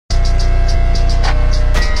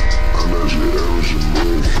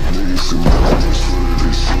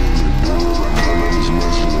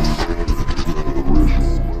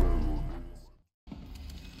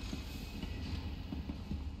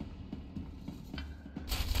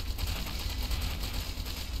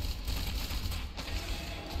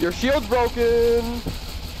Your shield's broken!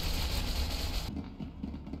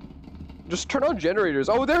 Just turn on generators.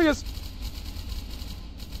 Oh, there he is!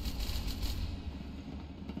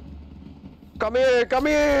 Come here, come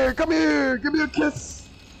here, come here! Give me a kiss!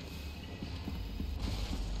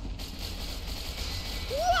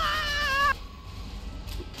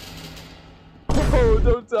 Oh,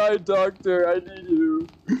 don't die, doctor. I need you.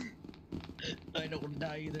 I don't want to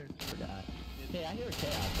die either. Hey, I hear a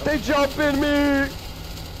chaos. They jump in me!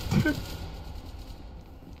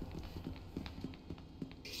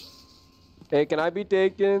 Hey, can I be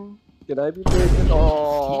taken? Can I be taken?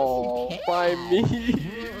 Oh, by me.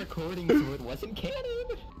 You're recording so it wasn't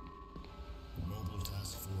canon.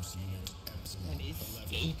 And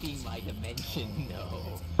escaping my dimension,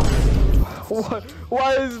 no. What?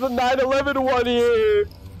 Why is the 9/11 one here?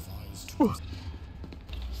 Is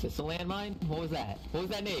this a landmine? What was that? What was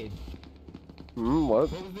that nade?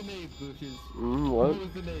 What? What was the nade, Bushes? What? What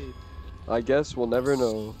was the nade? I guess we'll never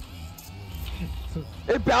know.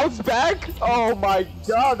 It bounced back? Oh my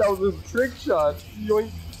god, that was a trick shot.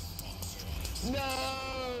 Yoink.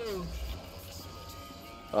 No!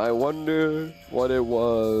 I wonder what it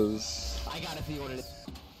was. I gotta see what it is.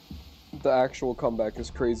 The actual comeback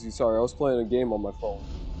is crazy. Sorry, I was playing a game on my phone.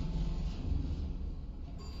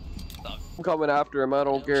 I'm coming after him, I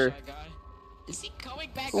don't care. Is he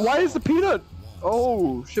coming back? Why is the peanut?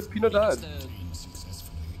 Oh, shit, peanut died.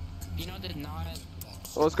 Peanut did not.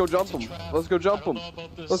 Oh, let's go jump him. Let's go jump him.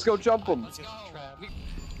 Let's go jump him. Let's go.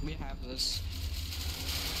 We have this.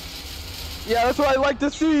 Yeah, that's what I like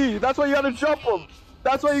to see. That's why you gotta jump him.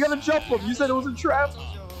 That's why you gotta jump him. You said it was a trap.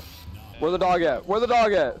 Where the dog at? Where the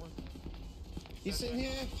dog at? He's in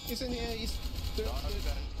here. He's in here. He's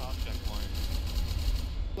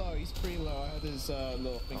low. He's pretty low. I had his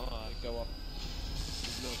little thing go up.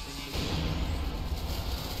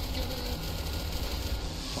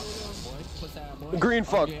 Green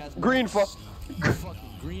fuck. Green fuck.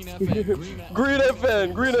 Green FN. Green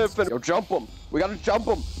FN. Green FN. Yo, jump him. We gotta jump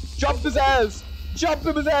him. Jump his ass. Jump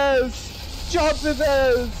him his ass. Jump his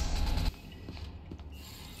ass.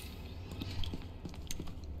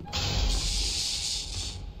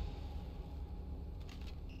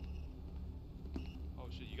 Oh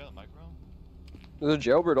shit, you got a micro? There's a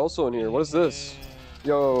jailbird also in here. What is this?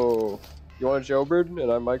 Yo, you want a jailbird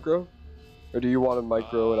and I micro? Or do you want a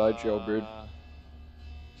micro and I jailbird?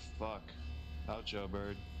 Fuck. Out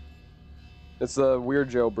jailbird. It's a weird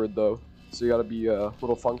jailbird though, so you gotta be a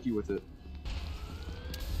little funky with it.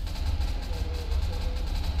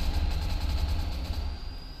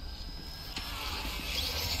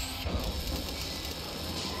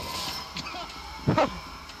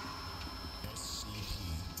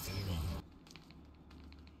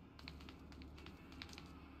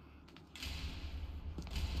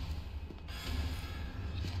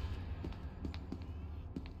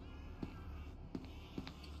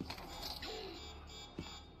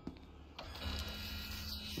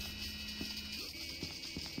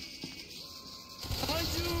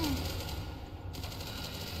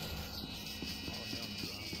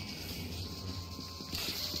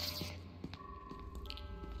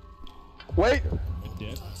 Wait!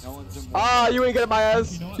 Ah, you ain't getting my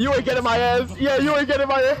ass! You ain't getting my ass! Yeah, you ain't getting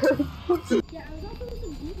my ass! Yeah, I was also with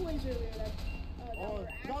some B-boys earlier that were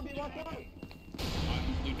Zombie, watch out!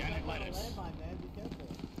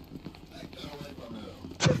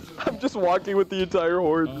 I'm just walking with the entire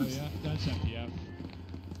horde. Oh yeah, that's MPF.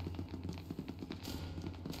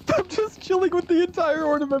 I'm just chilling with the entire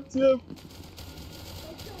horde of MTF.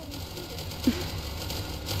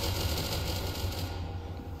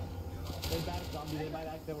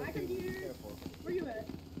 I can hear. Where you at?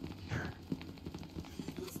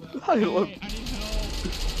 I love. Hey, I need help.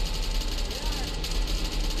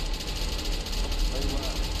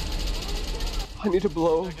 I need to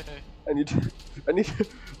blow. I need to. I need to.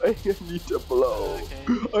 I need to blow.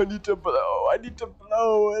 I need to blow. I need to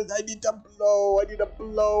blow. I need to blow. I need to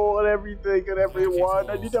blow on everything and everyone.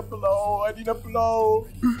 I need to blow. I need to blow.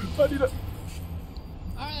 I need to.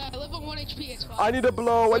 Alright, I live on 1 HP. It's fine. I need to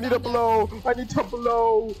blow. I need to blow. I need to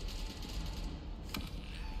blow.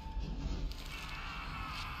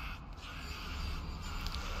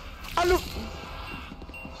 I look.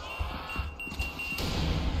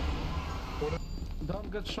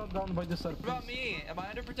 Don't get shot down by the serpent. What about me? Am I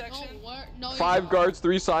under protection? No, 5 guards,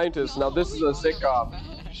 3 scientists. Now this is a sitcom.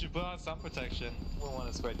 You should put on some protection. We don't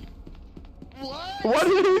want to spread you. What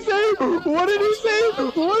did he say? What did he say?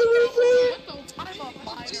 What did he say? I'm a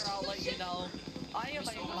minor, I'll let you know. I am a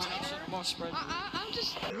minor. I'm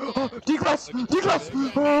just. D-class! D-class! Oh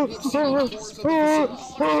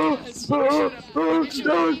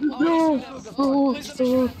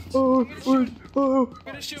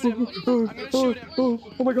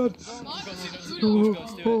my god!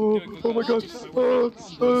 Oh my god!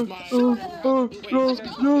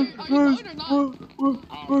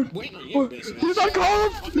 He's on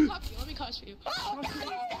calm! Let me cuss for you.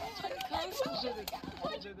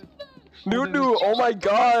 Newt, oh my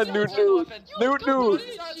god, Newt.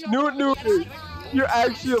 You're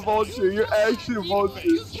actually a vulture. You're actually a vulture.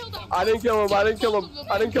 I didn't kill him. I didn't kill him.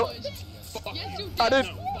 I didn't kill him. I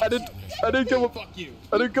didn't kill him.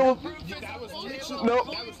 I didn't kill him. No.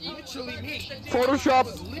 Photoshop.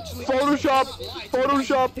 It's Photoshop.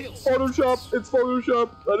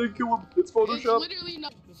 I didn't kill him. It's Photoshop.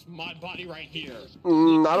 It's my body right here. I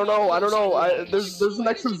don't know. There's an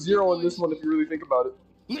extra 0 in this one if you really think about it.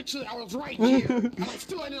 Literally, I was right here. I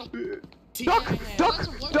still ended up.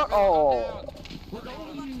 Duck! Oh.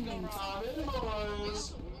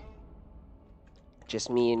 Just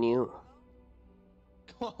me and you.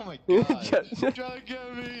 Oh my god. You're trying to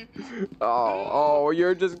get me. Oh,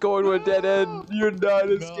 you're just going to a dead end. You're not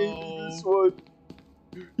escaping this one.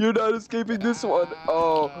 You're not escaping this one.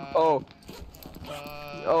 Oh.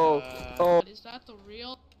 Is that the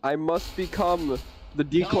real? I must become the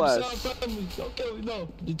D class. No,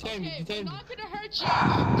 detain me. We're not gonna hurt you.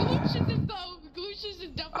 Galutius is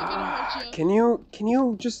definitely gonna hurt you. Can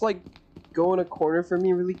you just like go in a corner for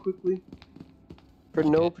me really quickly? For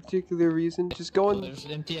no particular reason, just go in. There's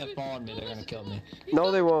an MTF on me. They're gonna kill me. No,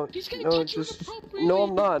 they won't. No, just. No,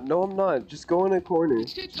 I'm not. No, I'm not. Just go in a corner.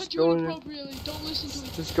 He's gonna touch you inappropriately. Don't listen to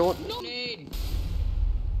it. Just go. No.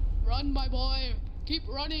 Run, my boy. Keep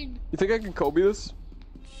running. You think I can Kobe this?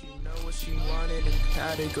 She know what she wanted and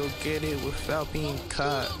how to go get it without being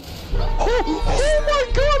caught. Oh my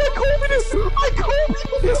god, I Kobe'd it! I Kobe'd it!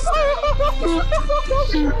 The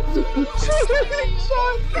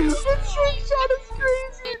trick shot is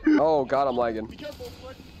crazy! Oh god, I'm lagging.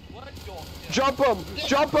 Jump him!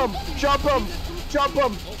 Jump him! Jump him! Jump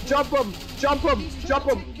him! Jump him! Jump him! Jump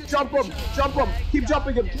him! Jump him! Jump him! Keep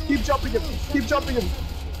jumping him! Keep jumping him! Keep jumping him!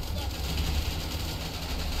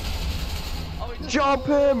 Jump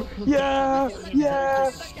him! Yeah!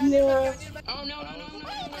 Yeah! Yeah! Oh no.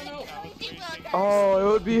 Oh,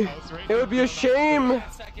 it would be a shame.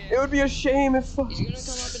 It would be a shame if. He's gonna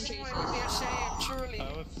come up and chase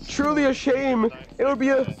us. Truly a shame. It would be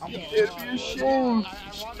a shame.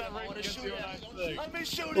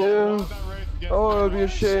 Yeah. Oh, it would be a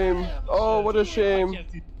shame. Oh, what a shame.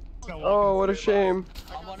 Oh, what a shame.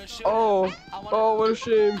 Oh, what a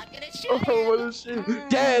shame. Oh, what a shame.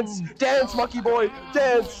 Dance, monkey boy.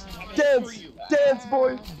 Dance,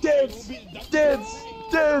 boy. Dance.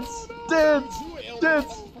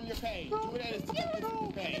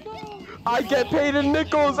 I get paid in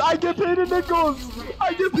nickels.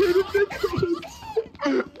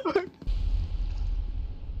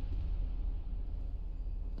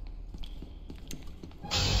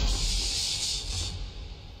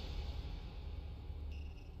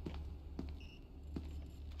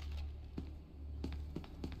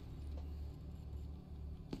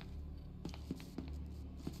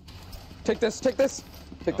 Take this.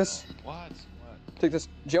 What? Take this.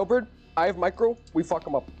 Jailbird, I have micro. We fuck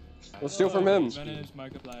him up. Let's steal from him.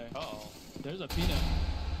 Uh-oh. There's a peanut.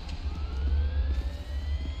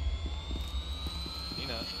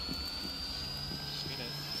 Peanut.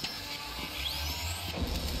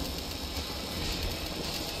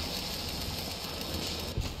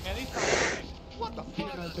 Man, these guys. What the fuck?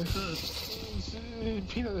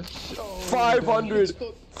 Peanut is so 500.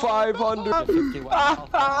 500.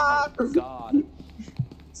 God.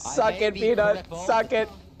 Suck it, peanut. Suck it.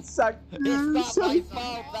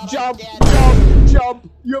 Jump.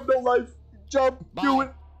 You have no life. Jump. Do it.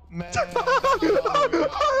 Man.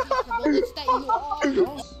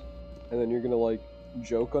 And then you're gonna like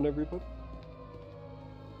joke on everybody.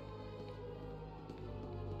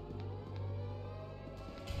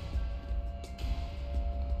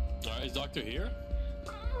 Is Doctor here?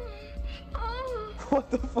 What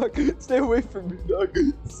the fuck? Stay away from me, dog.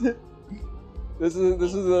 This is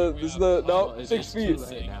the no 6 feet.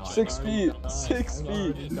 6 feet. 6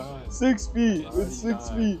 feet. 6 feet. It's 6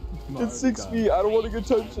 feet. It's 6 feet. I don't want to get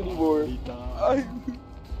touched anymore.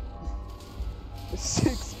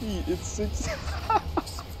 6 feet. It's 6.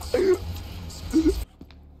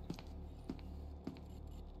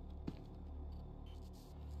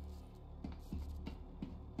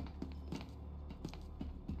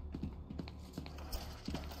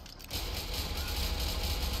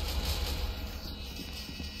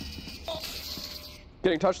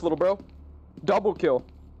 Getting touched, little bro. Double kill.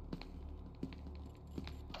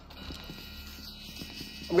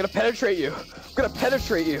 I'm gonna penetrate you. I'm gonna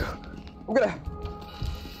penetrate you. I'm gonna...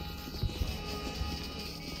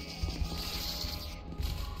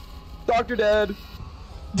 Doctor dead.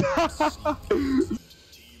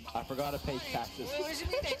 I forgot to pay taxes. What was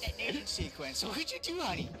that naming sequence? What did you do,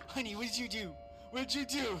 honey? Honey, what did you do? What did you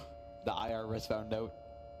do? The IRS found out.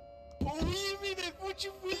 Oh, what do you mean? What are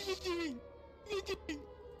you doing? What are you doing?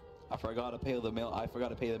 I forgot to pay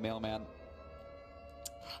the mailman.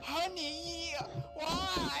 Honey,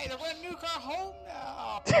 why? We're in a new car home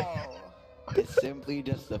now. It's simply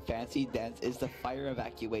just the fancy dance. Is the fire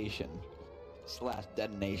evacuation /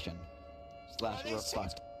 detonation /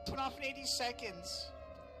 refuck. Went off in 80 seconds.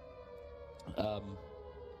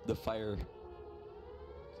 The fire.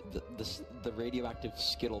 The radioactive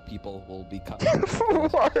Skittle people will be coming.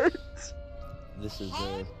 What? This is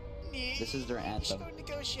their anthem. You should go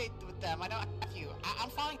negotiate with them. I don't have you. I'm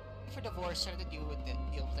filing for divorce. Something to do with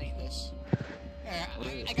this.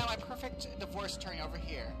 Here, I got my perfect divorce attorney over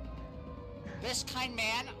here. This kind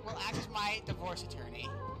man will act as my divorce attorney.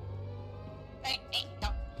 Hey, no.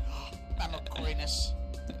 I'm recording this.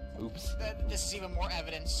 Oops. This is even more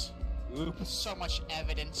evidence. Oops. So much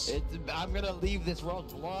evidence. I'm gonna leave this world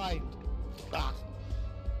blind. I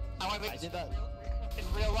want to I did that. in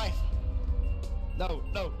real life. No,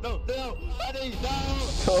 buddy,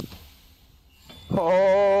 no!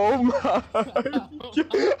 Oh my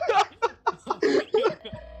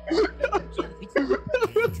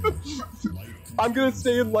I'm gonna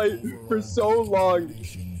stay in light for so long.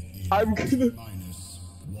 I'm gonna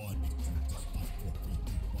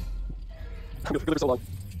for so long.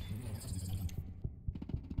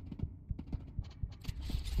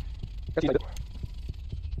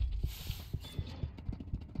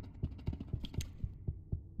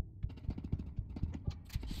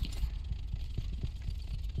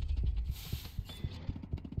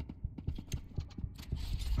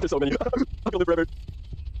 There's so many. I'm gonna live forever.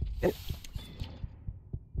 Damn it.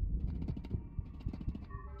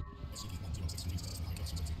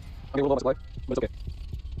 I'm gonna roll my life, but it's okay.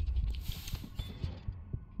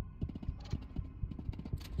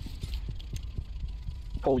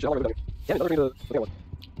 Holy shit, how long have I been down here? Damn it, another thing to look at one.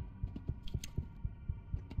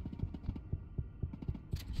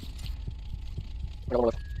 I got one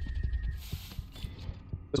left.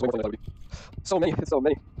 This is way more fun than I thought it would be. So many, it's so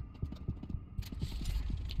many.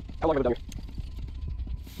 How long have I been down here?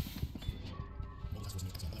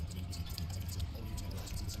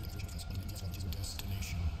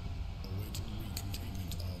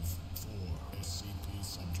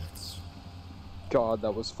 God,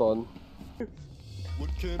 that was fun.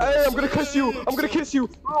 Hey, I'm gonna kiss you! I'm gonna kiss you!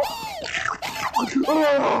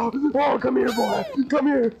 Oh, come here, boy! Come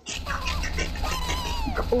here!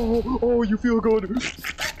 Oh, you feel good!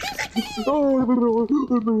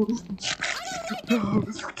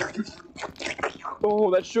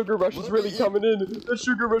 Oh, that sugar rush is really coming in! That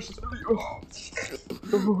sugar rush is really...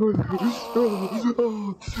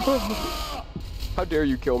 How dare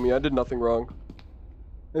you kill me? I did nothing wrong.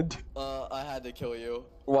 I had to kill you.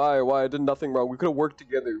 Why? I did nothing wrong. We could have worked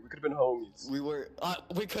together. We could have been homies.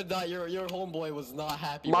 We could not. Your homeboy was not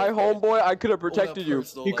happy. My homeboy, I could have protected you.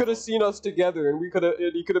 He could have seen us together, and he could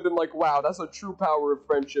have been like, "Wow, that's a true power of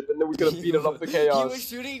friendship." And then we could have beaten up the chaos. You were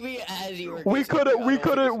shooting me as you were. We could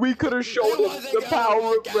have shown him the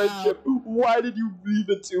power of friendship. Why did you leave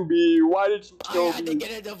it to me? Why did you kill me? I had to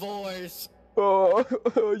get a divorce. Oh,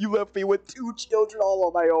 you left me with 2 children all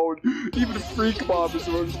on my own. Even Freak Mom is